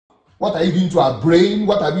What are you doing to our brain?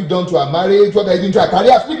 What have you done to our marriage? What are you doing to our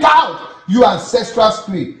career? Speak out, you ancestral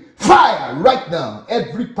spirit. Fire right now,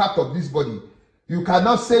 every part of this body. You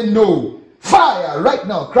cannot say no. Fire right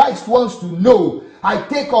now. Christ wants to know. I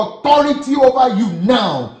take authority over you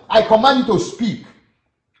now. I command you to speak.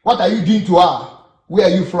 What are you doing to her? Where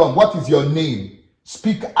are you from? What is your name?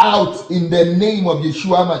 Speak out in the name of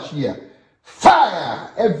Yeshua Mashiach. Fire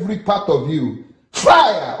every part of you.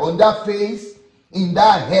 Fire on that face, in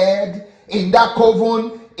that head, in that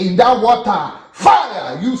coven, in that water.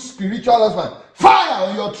 Fire, you spiritual husband. Fire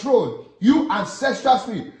on your throne. You ancestral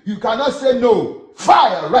spirit. You cannot say no.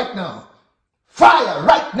 Fire right now. Fire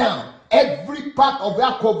right now. Every part of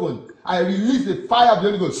that coven. I release the fire of the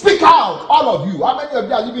Holy Ghost. Speak out, all of you. How many of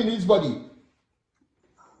you are living in this body?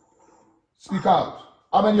 Speak out.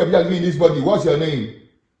 How many of you are living in this body? What's your name?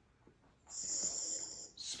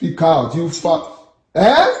 Speak out. You fuck.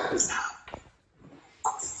 Eh?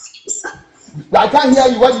 I can't hear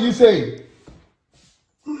you. What did you say?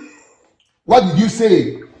 What did you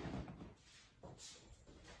say?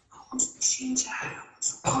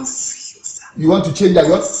 You want to change that?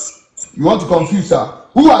 You want to confuse her?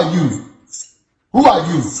 Who are you? Who are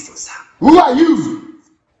you? Who are you?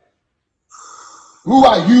 Who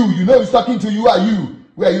are you? You know he's talking to you. Who are you?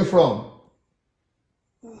 Where are you from?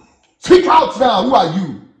 Speak out now. Who are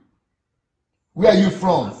you? Where are you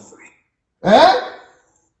from? Eh?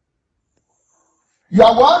 You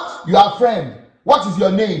are what? You are a friend. What is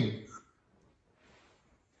your name?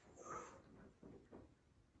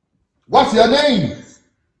 What's your name?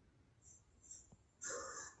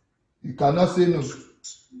 You cannot say no.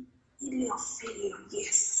 Failure,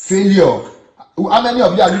 yes. Failure. How many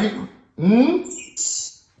of you are living?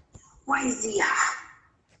 Why is it her?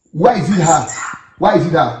 Why is it her? Why is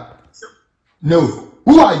it her? No.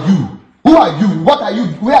 Who are you? Who are you? What are you?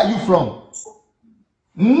 Where are you from?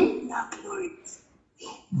 Glory.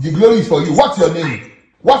 The glory is for you. What's your name?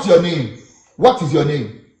 What's your name? What is your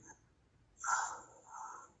name?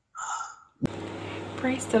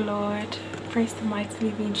 Praise the Lord. Praise the mighty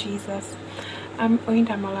living Jesus. I'm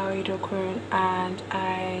Oinda Malawi Dokun and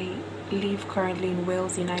I live currently in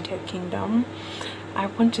Wales, United Kingdom. I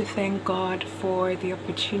want to thank God for the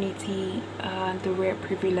opportunity and the rare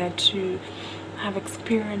privilege to have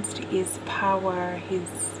experienced His power, His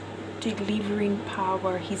delivering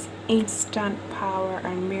power, His instant power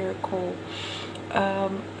and miracle.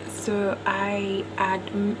 So I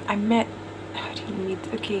met, how do you meet?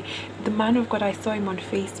 Okay, the man of God, I saw him on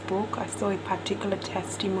Facebook. I saw a particular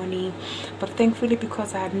testimony, but thankfully,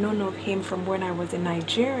 because I had known of him from when I was in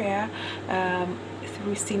Nigeria,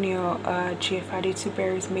 through Senior GF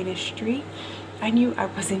Adetuberry's ministry, I knew I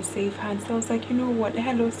was in safe hands. So I was like, you know what,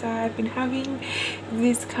 hello sir, I've been having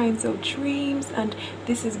these kinds of dreams and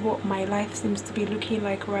this is what my life seems to be looking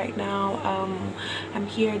like right now. I'm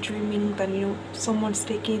here dreaming that, you know, someone's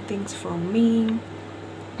taking things from me,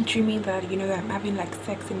 dreaming that, you know, that I'm having like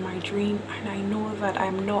sex in my dream, and I know that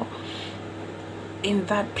I'm not in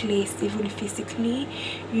that place even physically,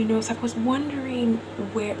 you know. So I was wondering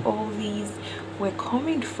where all these were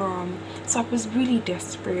coming from. So I was really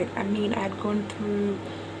desperate. I mean, I had gone through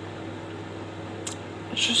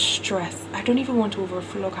just stress. I don't even want to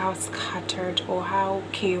overflow how scattered or how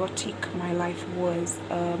chaotic my life was,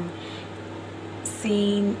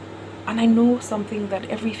 seeing. And I know something, that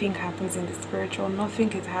everything happens in the spiritual.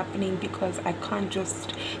 Nothing is happening because I can't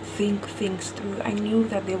just think things through. I knew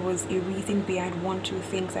that there was a reason behind one, two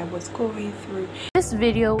things I was going through. This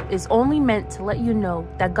video is only meant to let you know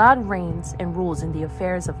that God reigns and rules in the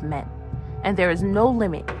affairs of men. And there is no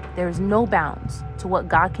limit, there is no bounds to what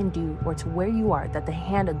God can do or to where you are that the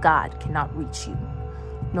hand of God cannot reach you.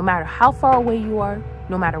 No matter how far away you are,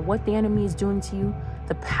 no matter what the enemy is doing to you,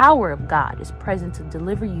 the power of God is present to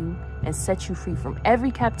deliver you and set you free from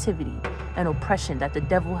every captivity and oppression that the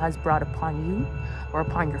devil has brought upon you, or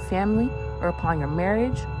upon your family, or upon your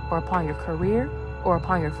marriage, or upon your career, or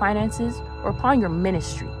upon your finances, or upon your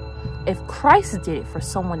ministry. If Christ did it for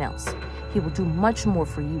someone else, He will do much more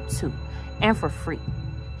for you too, and for free.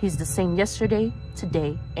 He's the same yesterday,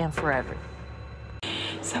 today, and forever.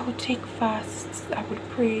 So I would take fasts, I would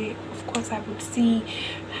pray, of course I would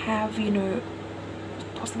have, you know,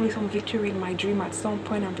 possibly some victory in my dream at some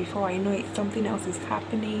point, and before I know it, something else is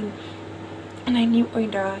happening. And I knew,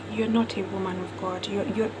 Oinda, you're not a woman of God.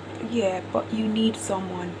 You're yeah, but you need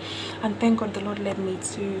someone. And thank God the Lord led me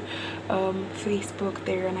to Facebook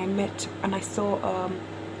there, and I met and I saw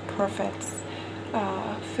Prophet's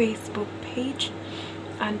Facebook page.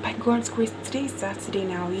 And by God's grace, today is Saturday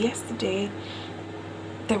now. Yesterday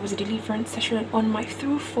there was a deliverance session on my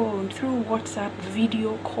through phone, through WhatsApp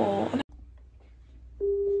video call.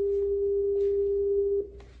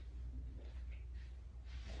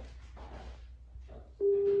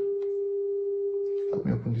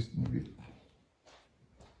 just move it.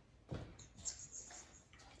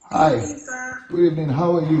 Hi. Good evening, sir. Good evening.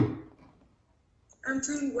 How are you? I'm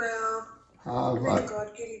doing well. Thank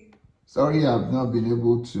God. Good evening. Sorry, I've not been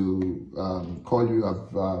able to call you.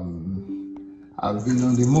 I've been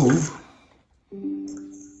on the move.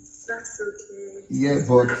 That's okay. Yeah,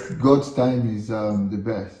 but God's time is the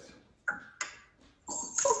best.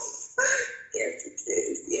 Yes, it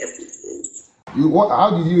is. Yes, it is. How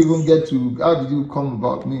did you even get to? How did you come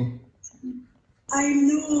about me? I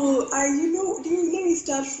know. Let me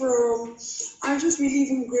start from. I'm just really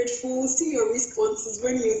even grateful. See your responses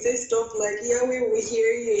when you say stuff like Yahweh will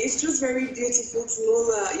hear you. It's just very beautiful to know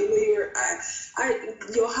that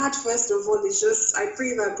your heart. First of all, is just. I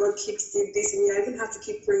pray that God keeps this in me. I even have to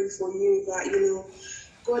keep praying for you that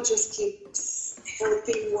God just keeps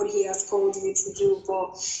helping what He has called you to do.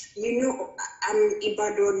 But I'm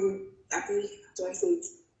Ibadan. How do I say it?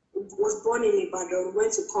 Was born in Ibadan,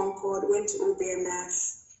 went to Concord, went to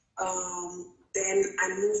OBMS. Then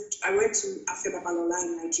I went to Afebabalola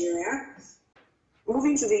in Nigeria.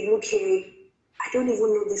 Moving to the UK, I don't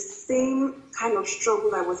even know the same kind of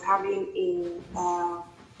struggle I was having in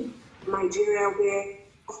Nigeria, where,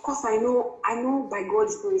 of course, I know by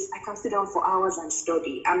God's grace, I can sit down for hours and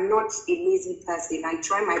study. I'm not a lazy person. I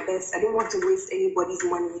try my best. I don't want to waste anybody's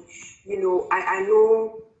money. I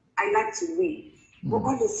know I like to read. But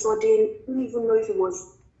all of a sudden, I don't even know if it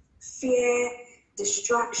was fear,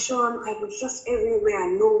 distraction. I was just everywhere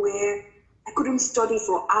and nowhere. I couldn't study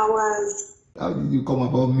for hours. How did you come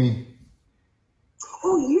about me?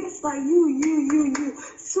 Oh, yes, by you.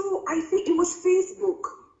 So I think it was Facebook.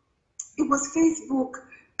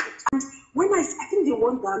 And when I think the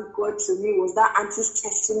one that got to me was that auntie's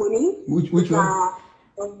testimony. Which one?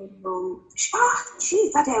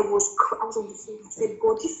 That I was on the phone. I said,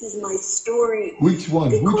 God, this is my story. Which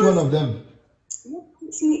one? Which one of them?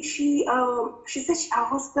 She said her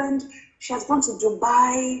husband, she has gone to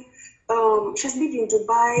Dubai. She has lived in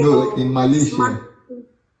Dubai. No, in Malaysia.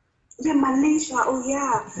 Malaysia. Oh,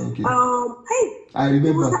 yeah. Okay. Hey, I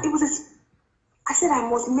remember. I said I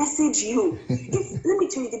must message you. Let me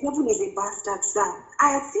tell you, the devil is a bastard, sir.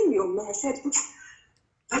 I had seen your message. I said,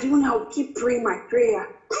 I don't know how to keep praying my prayer.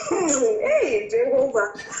 Hey,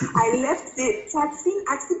 Jehovah. I left it. So I've seen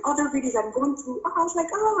other videos I've gone through. I was like,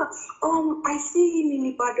 I see him in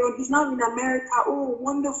Ibadan. He's now in America. Oh,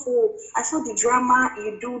 wonderful. I saw the drama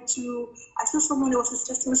you do too. I saw someone else's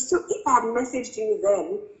testimony. So if I had messaged you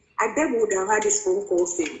then, I bet we would have had this phone call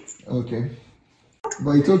since. Okay.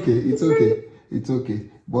 But it's okay. It's okay.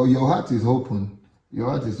 But your heart is open. Your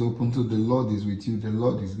heart is open to the Lord is with you. The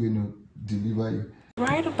Lord is going to deliver you.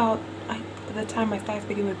 Right about the time I started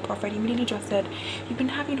speaking with Prophet, he immediately just said, you've been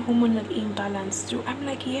having hormonal imbalance too. I'm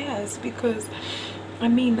like, yes, because I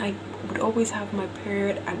would always have my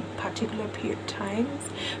period at particular period times,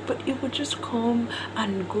 but it would just come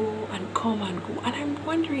and go and come and go. And I'm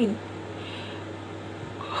wondering,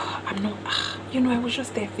 I was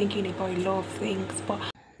just there thinking about a lot of things. But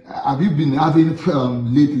have you been having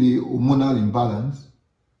lately hormonal imbalance?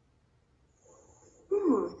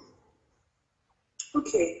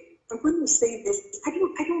 Okay, I'm going to say this. I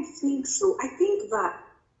don't think so. I think that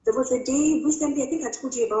there was a day recently, I think I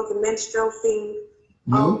told you about the menstrual thing.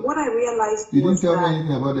 No. What I realized you didn't tell me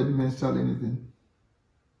anything about the menstrual anything.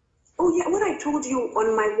 Oh yeah, what I told you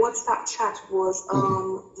on my WhatsApp chat was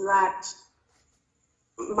that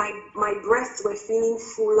my breasts were feeling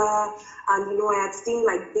fuller, and I had seen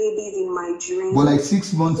like babies in my dreams. But like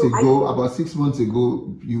 6 months ago, about 6 months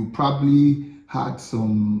ago, you probably had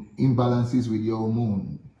some imbalances with your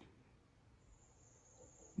hormone.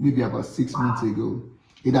 Maybe about 6 months ago.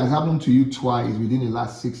 It has happened to you twice within the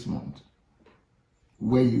last 6 months.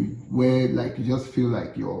 Where you just feel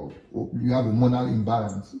like you have hormonal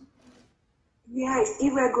imbalance. Yes,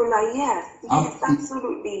 irregular, yes,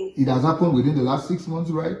 absolutely. It has happened within the last 6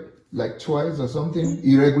 months, right? Like twice or something?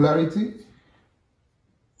 Irregularity?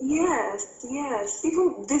 Yes.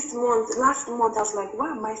 Even last month, I was like,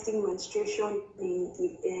 why am I seeing menstruation in the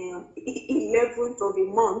 11th of the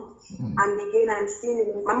month? And again, I'm seeing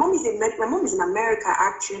it. My mom is in America,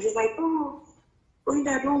 actually. She's like, oh,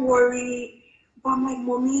 Linda, don't worry. But my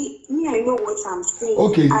mommy, I know what I'm saying.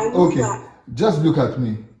 Okay. That. Just look at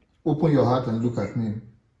me. Open your heart and look at me.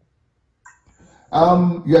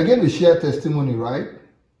 You are going to share testimony, right?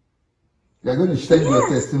 You are going to send your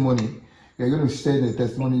testimony. You're going to send a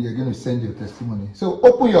testimony. You're going to send your testimony. So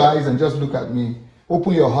open your eyes and just look at me.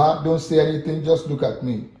 Open your heart. Don't say anything. Just look at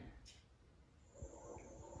me.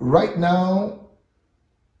 Right now,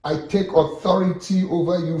 I take authority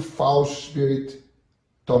over you, foul spirit,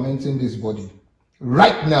 tormenting this body.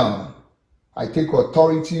 Right now, I take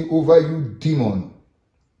authority over you, demon,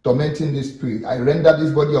 tormenting this spirit. I render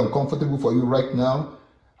this body uncomfortable for you right now.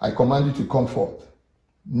 I command you to come forth.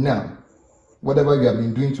 Now, whatever you have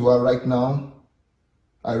been doing to her right now,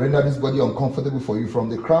 I render this body uncomfortable for you from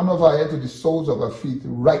the crown of her head to the soles of her feet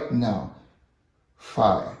right now.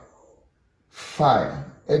 Fire. Fire.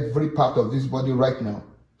 Every part of this body right now.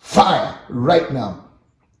 Fire. Right now.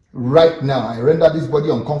 Right now. I render this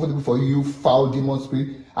body uncomfortable for you, you foul demon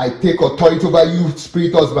spirit. I take authority over you,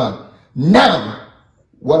 spirit husband. Now,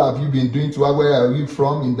 what have you been doing to her? Where are you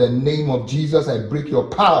from? In the name of Jesus, I break your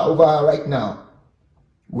power over her right now.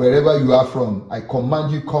 Wherever you are from, I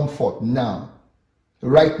command you come forth now.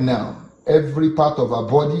 Right now, every part of our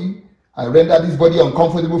body, I render this body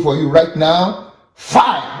uncomfortable for you right now.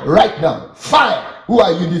 Fire, right now, fire. Who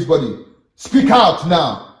are you in this body? Speak out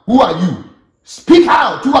now. Who are you? Speak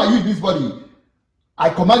out. Who are you in this body? I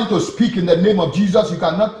command you to speak in the name of Jesus. You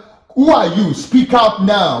cannot. Who are you? Speak out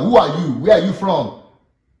now. Who are you? Where are you from?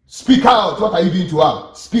 Speak out. What are you doing to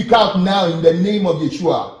her? Speak out now in the name of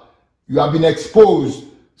Yeshua. You have been exposed.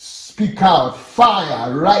 Speak out.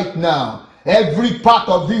 Fire right now. Every part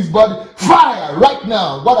of this body, fire right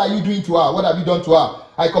now. What are you doing to her? What have you done to her?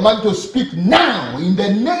 I command you to speak now in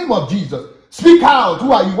the name of Jesus. Speak out.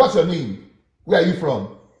 Who are you? What's your name? Where are you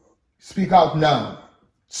from? Speak out now.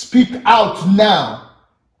 Speak out now.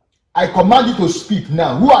 I command you to speak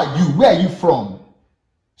now. Who are you? Where are you from?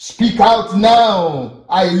 Speak out now.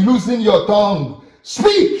 I loosen your tongue.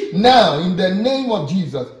 Speak now in the name of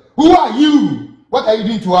Jesus. Who are you? What are you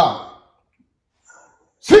doing to her?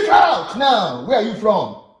 Speak out now. Where are you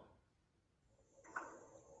from?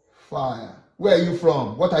 Fire. Where are you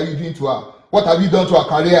from? What are you doing to her? What have you done to her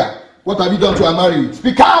career? What have you done to her marriage?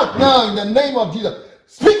 Speak out now in the name of Jesus.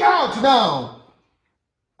 Speak out now.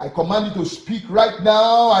 I command you to speak right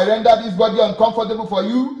now. I render this body uncomfortable for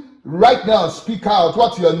you. Right now, speak out.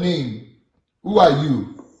 What's your name? Who are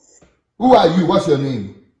you? Who are you? What's your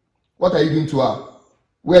name? What are you doing to her?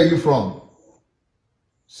 Where are you from?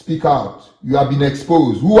 Speak out. You have been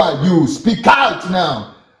exposed. Who are you? Speak out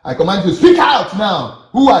now. I command you to speak out now.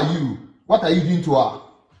 Who are you? What are you doing to her?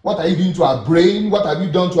 What are you doing to her brain? What have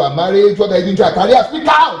you done to her marriage? What are you doing to her career? Speak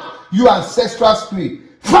out. You ancestral spirit.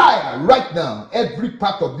 Fire right now. Every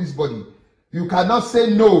part of this body. You cannot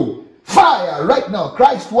say no. Fire right now.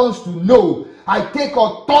 Christ wants to know. I take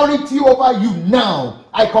authority over you now.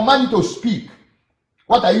 I command you to speak.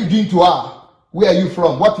 What are you doing to her? Where are you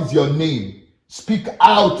from? What is your name? Speak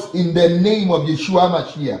out in the name of Yeshua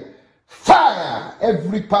Mashiach. Fire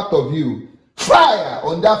every part of you. Fire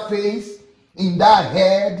on that face, in that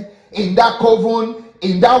head, in that coven,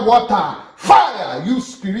 in that water. Fire, you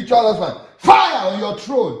spiritual husband. Fire on your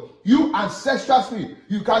throne. You ancestral spirit.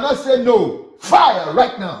 You cannot say no. Fire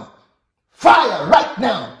right now. Fire right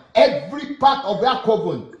now. Every part of that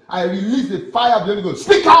coven, I release the fire of the Holy Ghost.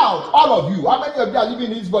 Speak out, all of you. How many of you are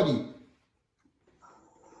living in this body?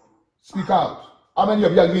 Speak out. How many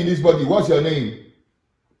of you are living in this body? What's your name?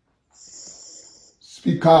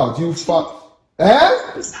 Speak out. You fuck.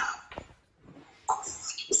 Eh?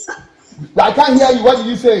 I can't hear you. What did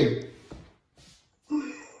you say?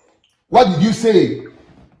 What did you say? I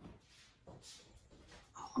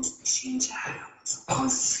want to change her. I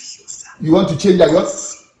want to confuse her. You want to change her?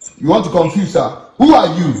 You want to confuse her? Who are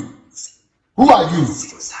you? Who are you?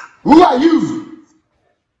 Who are you?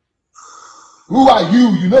 Who are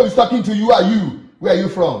you? You know he's talking to you. Who are you? Where are you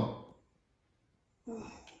from?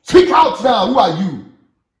 Speak out now. Who are you?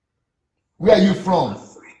 Where are you from?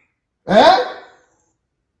 Eh?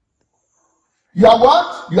 You are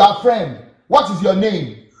what? You are a friend. What is your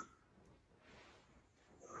name?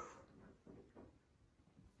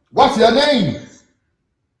 What's your name?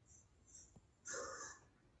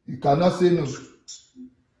 You cannot say no.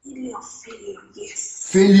 Failure, yes.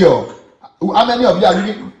 Failure. How many of you are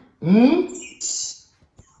living?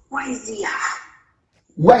 Why is it her?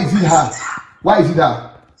 Why is it her? Why is it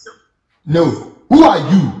her? No. Who are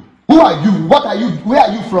you? Who are you? What are you? Where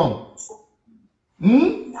are you from?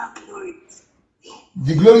 Glory.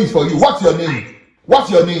 The glory is for you. What's your name?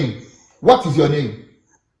 What's your name? What is your name?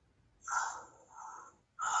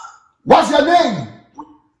 What's your name?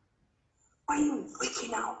 Why are you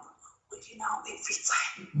waking up every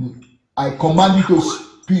time? I command you to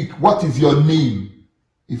speak. What is your name?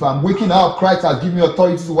 If I'm waking up, Christ has given me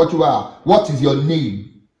authority to what you are. What is your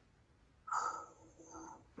name?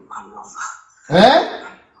 I'm a lover. Eh?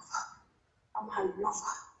 I'm a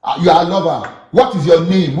lover. You are a lover. What is your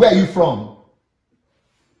name? Where are you from?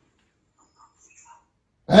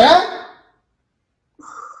 Eh?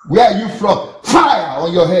 Where are you from? Fire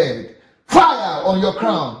on your head. Fire on your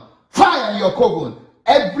crown. Fire in your coven.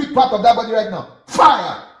 Every part of that body right now.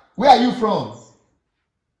 Fire. Where are you from?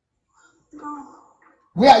 No.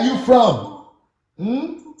 Where are you from?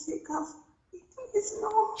 Take off. Please,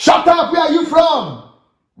 no. Shut up. Where are you from?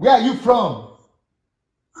 Where are you from?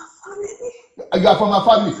 My family. You are from a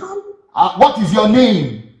family. What is your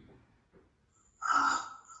name?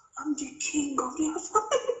 I'm the king of their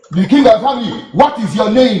family. The king of family. What is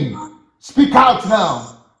your name? Speak out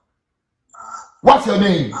now. What's your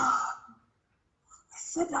name? I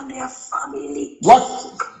said I'm their family.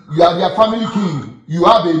 What? You are their family king. You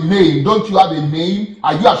have a name. Don't you have a name?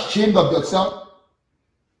 Are you ashamed of yourself?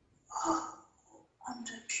 I'm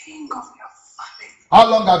the king of your family. How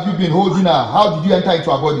long have you been holding her? How did you enter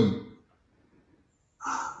into her body?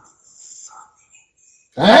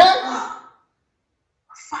 Eh?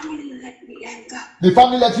 Family let me enter. The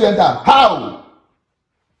family let you enter. How?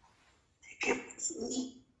 They gave it to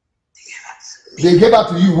me. They gave her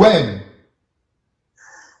to you when?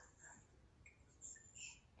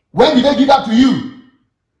 When did they give her to you?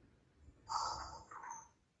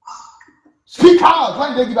 Speak out.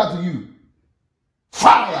 When did they give her to you?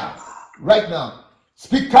 Fire. Right now.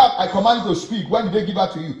 Speak out. I command you to speak. When did they give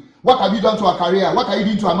her to you? What have you done to her career? What are you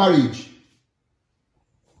doing to her marriage?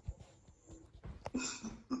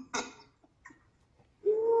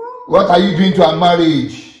 What are you doing to her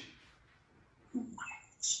marriage?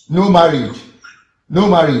 No marriage. No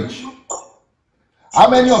marriage. How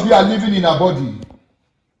many of you are living in her body?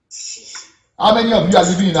 How many of you are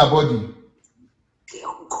living in her body?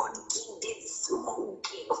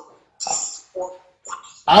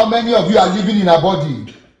 How many of you are living in her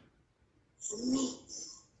body?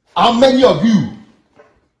 How many of you?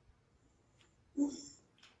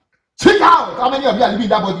 Speak out! How many of you are living in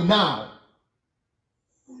that body now?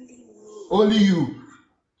 Only you.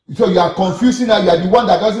 So you are confusing her. You are the one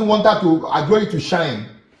that doesn't want her to her glory to shine.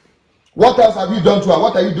 What else have you done to her?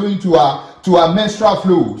 What are you doing to her menstrual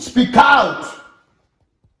flow? Speak out.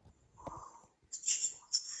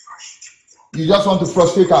 You just want to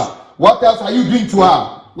frustrate her. What else are you doing to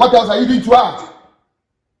her? What else are you doing to her?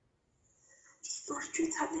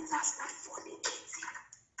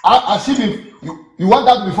 Has she been? You want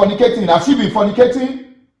her to be fornicating? Has she been fornicating?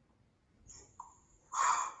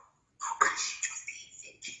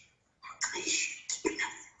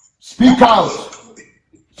 Speak out.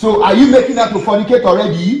 So are you making her to fornicate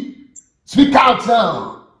already? Speak out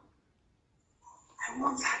now. I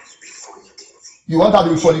want her to be fornicating. You want her to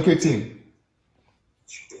be fornicating?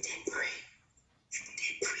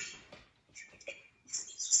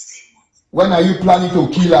 When are you planning to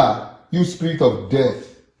kill her? You spirit of death.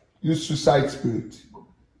 You suicide spirit.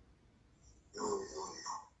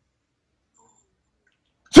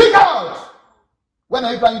 Speak out! When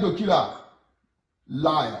are you planning to kill her?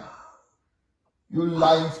 Liar. You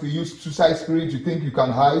lying spirit, you suicide spirit, you think you can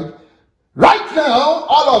hide? Right now,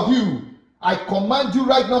 all of you, I command you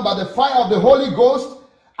right now by the fire of the Holy Ghost,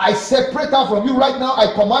 I separate her from you right now.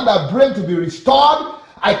 I command her brain to be restored.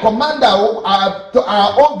 I command our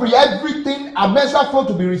ovary, everything, our menstrual flow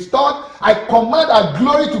to be restored. I command our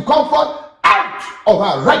glory to come forth out of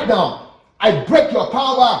her right now. I break your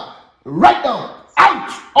power right now.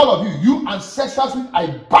 Out, all of you, you ancestral spirit, I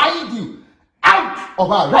bind you out of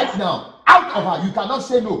her right now. Out of her. You cannot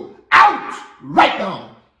say no. Out right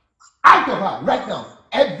now. Out of her right now.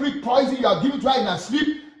 Every poison you are giving to her in her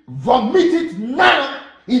sleep, vomit it now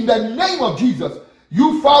in the name of Jesus.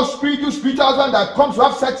 You foul spirit, you spiritual husband that comes to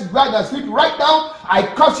have sex with her in her sleep right now, I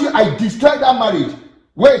curse you, I destroy that marriage.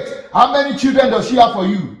 Wait, how many children does she have for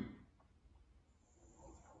you?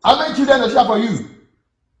 How many children does she have for you?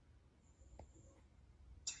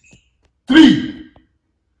 3.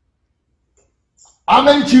 How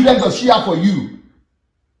many children does she have for you?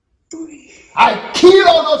 3. I kill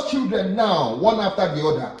all those children now, one after the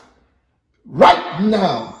other. Right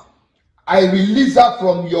now, I release her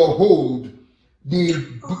from your hold.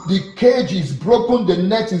 The cage is broken, the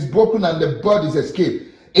net is broken, and the bird is escaped.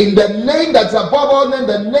 In the name that's above all names,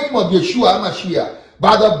 the name of Yeshua HaMashiach,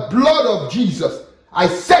 by the blood of Jesus, I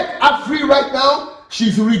set her free right now.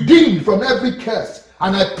 She's redeemed from every curse.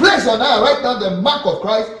 And I place on her right now the mark of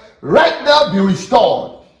Christ. Right now, be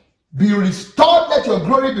restored. Be restored. Let your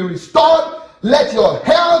glory be restored. Let your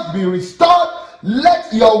health be restored.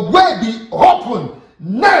 Let your way be open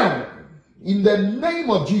now. In the name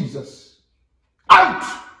of Jesus. Out,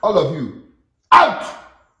 all of you. Out.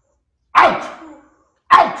 Out.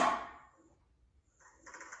 Out.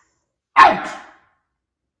 Out.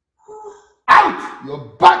 Out. You're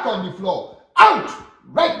back on the floor. Out.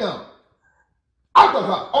 Right now. Out of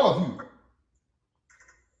her, all of you.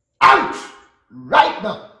 Out. Right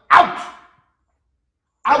now. Out.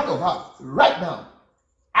 Out of her. Right now.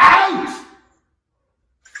 Out!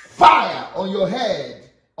 Fire on your head,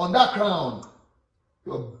 on that crown.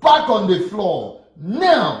 You're back on the floor.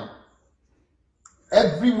 Now,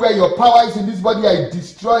 everywhere your power is in this body, I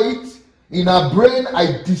destroy it. In our brain,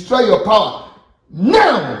 I destroy your power.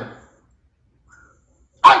 Now!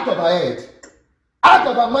 Out of our head, out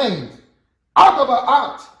of our mind, out of our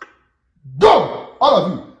heart. Go! All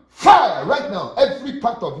of you. Fire right now. Every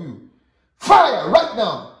part of you. Fire right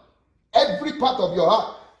now. Every part of your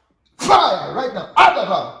heart. Fire right now. Out of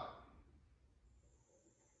her.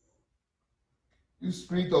 You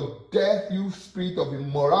spirit of death, you spirit of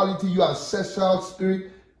immorality, you ancestral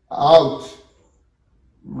spirit, out.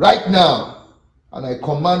 Right now. And I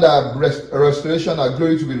command our restoration, our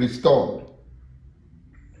glory to be restored.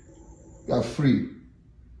 You are free.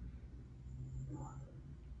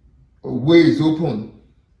 A way is open.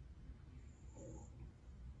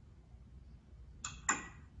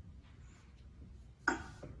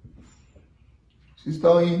 Sister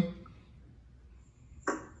Oyin,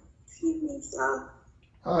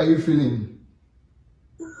 how are you feeling?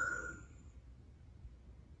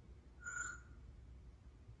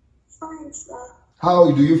 Fine, sir.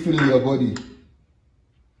 How do you feel in your body?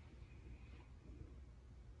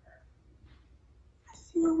 I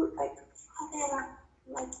feel like fire,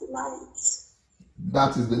 like light.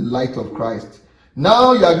 That is the light of Christ.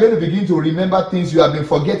 Now you are going to begin to remember things. You have been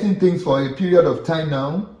forgetting things for a period of time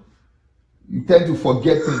now. You tend to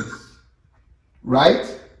forget things.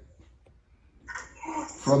 Right?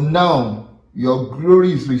 From now, your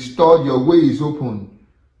glory is restored. Your way is open.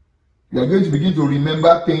 You are going to begin to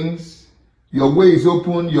remember things. Your way is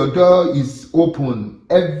open. Your door is open.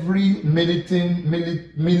 Every militating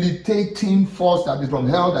force that is from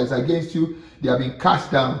hell that is against you, they have been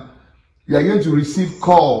cast down. You are going to receive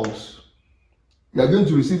calls. You are going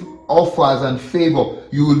to receive offers and favor.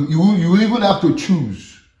 You will even have to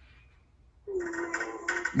choose.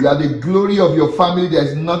 You are the glory of your family. There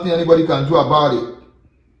is nothing anybody can do about it.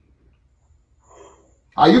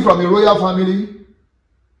 Are you from a royal family?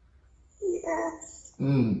 Yes.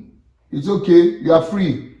 It's okay. You are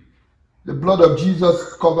free. The blood of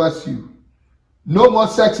Jesus covers you. No more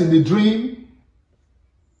sex in the dream.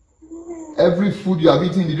 Every food you have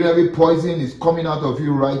eaten in the dream, every poison is coming out of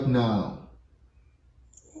you right now.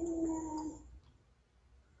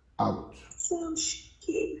 Out. So I'm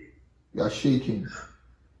shaking. You are shaking.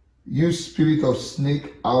 You spirit of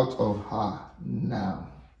snake, out of her now.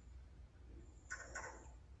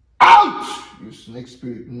 Out! You snake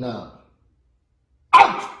spirit now.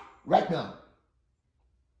 Out! Right now.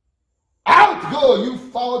 Out! Go! You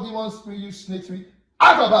foul demon spirit, you snake spirit.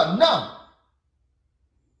 Out of her now.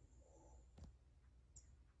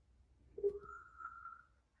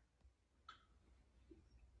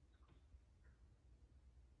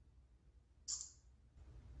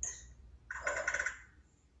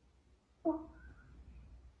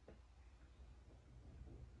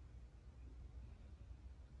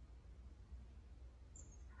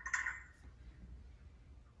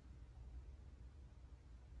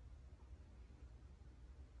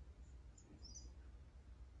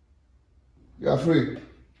 You are free.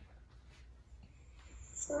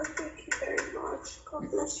 So thank you very much. God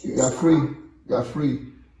bless you. You are free. You are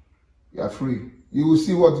free. You are free. You will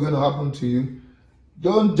see what's going to happen to you.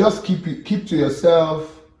 Don't just keep to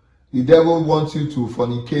yourself. The devil wants you to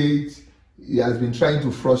fornicate. He has been trying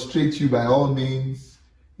to frustrate you by all means.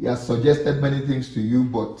 He has suggested many things to you,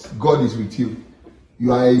 but God is with you.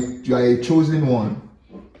 You are a chosen one.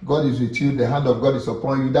 God is with you. The hand of God is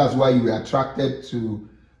upon you. That's why you were attracted to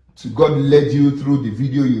God. Led you through the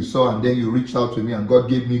video you saw, and then you reached out to me, and God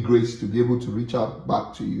gave me grace to be able to reach out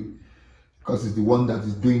back to you, because it's the one that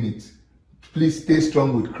is doing it. Please stay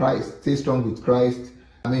strong with Christ. Stay strong with Christ.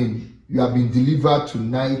 I mean, you have been delivered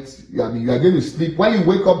tonight. You are going to sleep. When you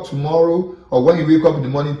wake up tomorrow, or when you wake up in the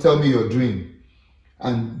morning, tell me your dream.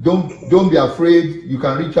 And don't be afraid. You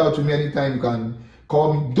can reach out to me anytime. You can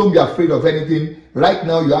call me. Don't be afraid of anything. Right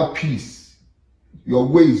now, you have peace. Your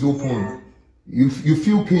way is open. You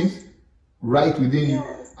feel peace right within you,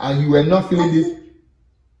 and you were not feeling this.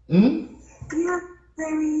 Yeah,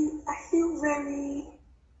 I feel very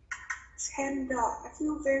tender. I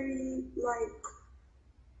feel very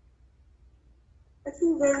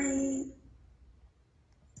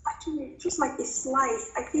actually just like a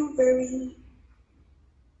slice. I feel very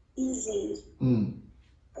easy.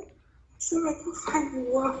 So I can find the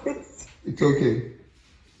words. It's okay.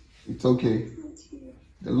 It's okay.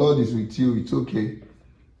 The Lord is with you. It's okay.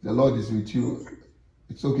 The Lord is with you.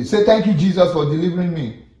 It's okay. Say thank you, Jesus, for delivering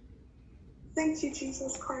me. Thank you,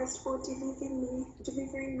 Jesus Christ, for delivering me.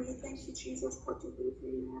 Thank you, Jesus, for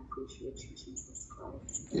delivering me. I appreciate you, Jesus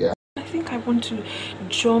Christ. Yeah. I think I want to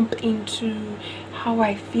jump into how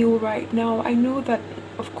I feel right now. I know that,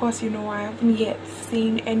 of course, you know, I haven't yet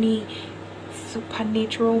seen any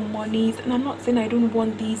supernatural monies, and I'm not saying I don't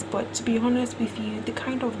want these, but to be honest with you, the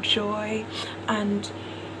kind of joy and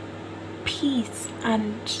peace,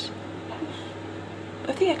 and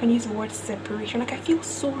I think I can use the word separation, like I feel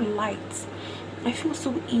so light, I feel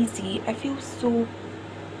so easy, I feel so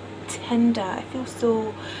tender, I feel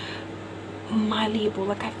so malleable,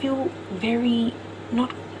 like I feel very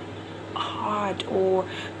not hard or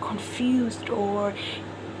confused or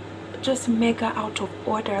just mega out of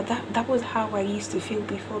order. That was how I used to feel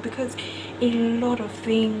before, because a lot of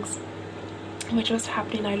things were just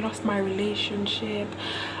happening. I lost my relationship.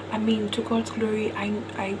 I mean, to God's glory,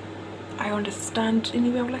 I understand.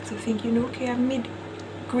 Anyway, I would like to think, you know, okay, I've made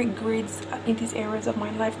great grades in these areas of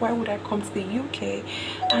my life. Why would I come to the UK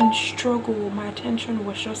and struggle? My attention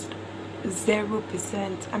was just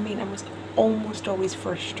 0%. I mean, I was almost always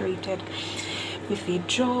frustrated with a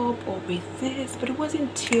job or with this, but it wasn't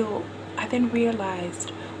until I then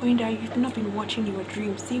realized, Oinda, you've not been watching your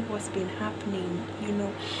dreams, see what's been happening, you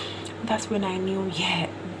know. That's when I knew, yeah,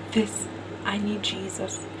 this, I need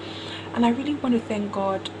Jesus. And I really want to thank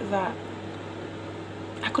God that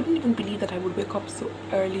I couldn't even believe that I would wake up so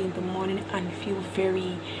early in the morning and feel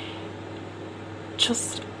very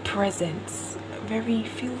just present,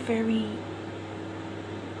 feel very,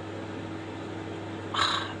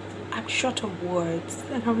 I'm short of words,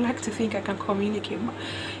 and I would like to think I can communicate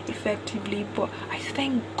effectively, but I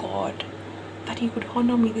thank God that He could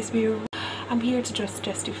honor me this way. I'm here to just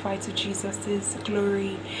testify to Jesus's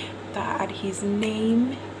glory, that at His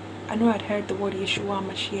name, I know I'd heard the word Yeshua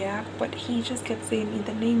Mashiach, but He just kept saying, in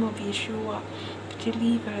the name of Yeshua, be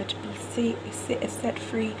delivered, be set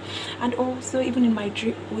free. And also, even in my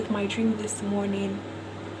dream, with my dream this morning,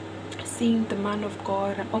 seeing the man of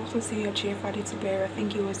God, and also seeing your chief Adi to bear, I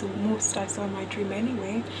think it was the most I saw in my dream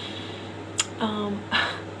anyway. I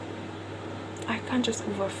can't just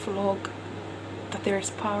overflog that there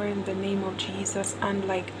is power in the name of Jesus, and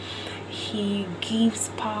like He gives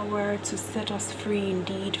power to set us free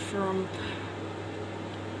indeed from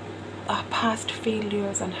our past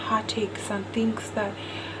failures and heartaches and things that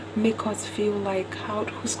make us feel like,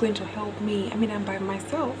 who's going to help me? I mean, I'm by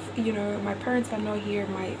myself, you know, my parents are not here,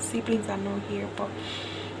 my siblings are not here, but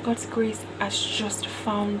God's grace has just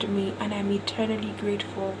found me, and I'm eternally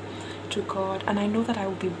grateful to God. And I know that I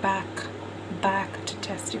will be back to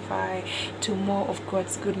testify to more of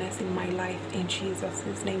God's goodness in my life, in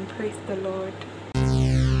Jesus' name. Praise the Lord.